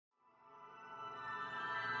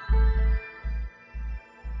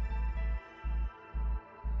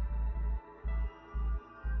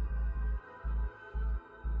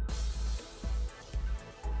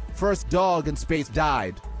first dog in space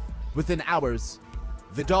died within hours.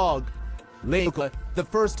 The dog, Laika, the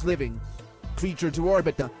first living creature to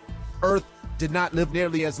orbit the Earth, did not live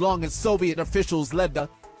nearly as long as Soviet officials led the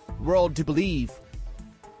world to believe.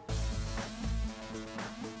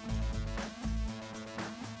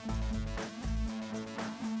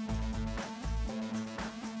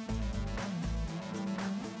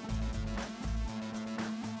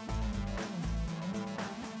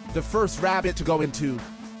 The first rabbit to go into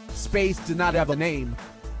space did not have a name.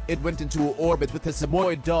 It went into orbit with a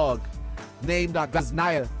Samoyed dog named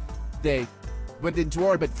They went into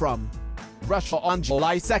orbit from Russia on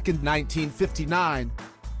July 2nd, 1959.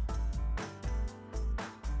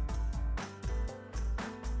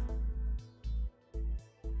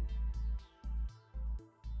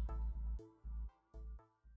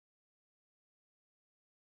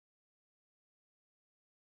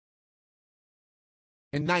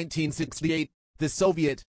 In 1968, the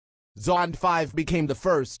Soviet Zond 5 became the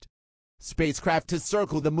first spacecraft to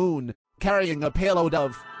circle the moon, carrying a payload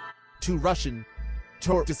of 2 Russian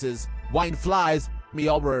tortoises, wine flies,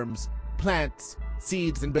 mealworms, plants,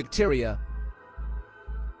 seeds, and bacteria.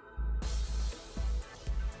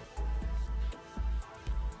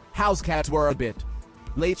 Housecats were a bit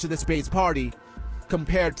late to the space party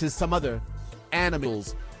compared to some other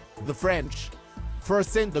animals. The French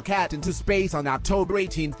first sent the cat into space on October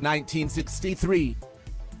 18, 1963.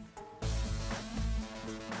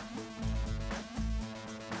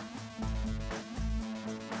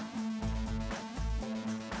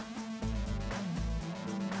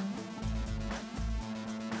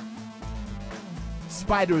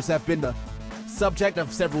 Spiders have been the subject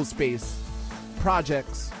of several space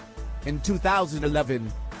projects. In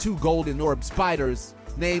 2011, 2 golden orb spiders,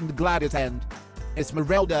 named Gladys and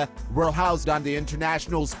Esmeralda, were housed on the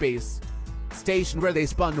International Space Station, where they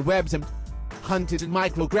spun webs and hunted in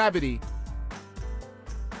microgravity.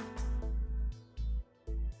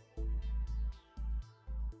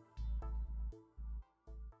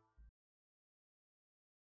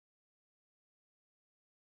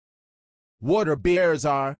 Water bears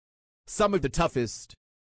are some of the toughest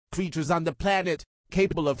creatures on the planet,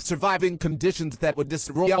 capable of surviving conditions that would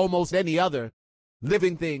destroy almost any other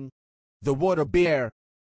living thing. The water bear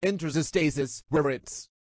enters a stasis where its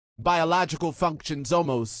biological functions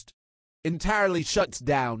almost entirely shuts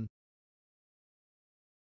down.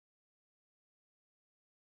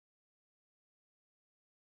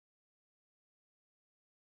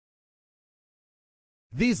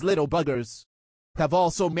 These little buggers have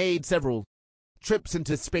also made several trips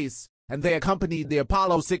into space, and they accompanied the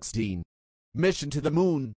Apollo 16 mission to the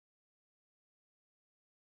moon.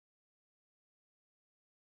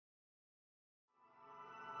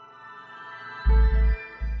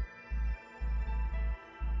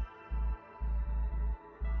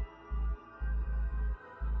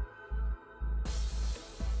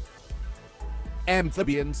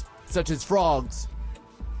 Amphibians, such as frogs,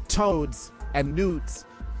 toads, and newts,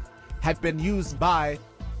 have been used by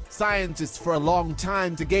scientists for a long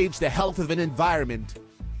time to gauge the health of an environment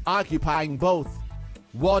occupying both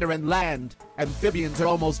water and land. Amphibians are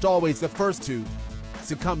almost always the first to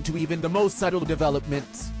succumb to even the most subtle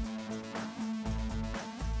developments.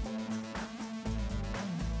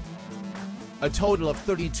 A total of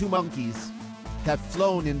 32 monkeys have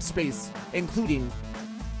flown in space, including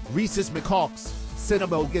rhesus macaques,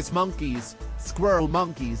 cynomolgus monkeys, squirrel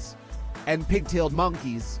monkeys, and pig-tailed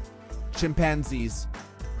monkeys. Chimpanzees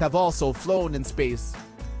have also flown in space.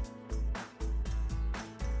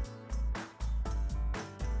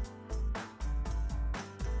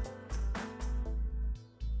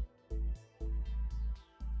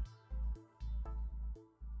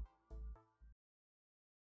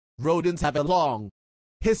 Rodents have a long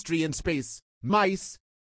history in space. Mice,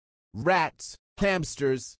 rats,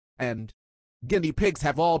 hamsters, and guinea pigs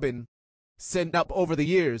have all been sent up over the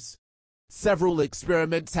years. Several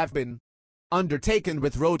experiments have been undertaken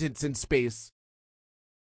with rodents in space.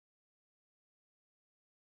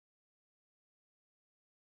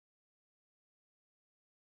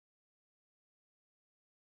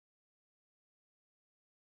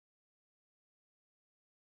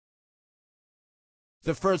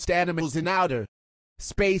 The first animals in outer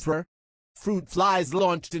space were fruit flies,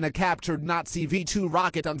 launched in a captured Nazi V-2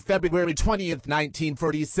 rocket on February 20,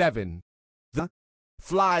 1947. The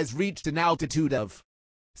flies reached an altitude of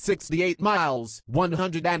 68 miles,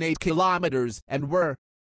 108 kilometers, and were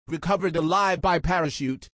recovered alive by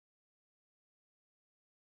parachute.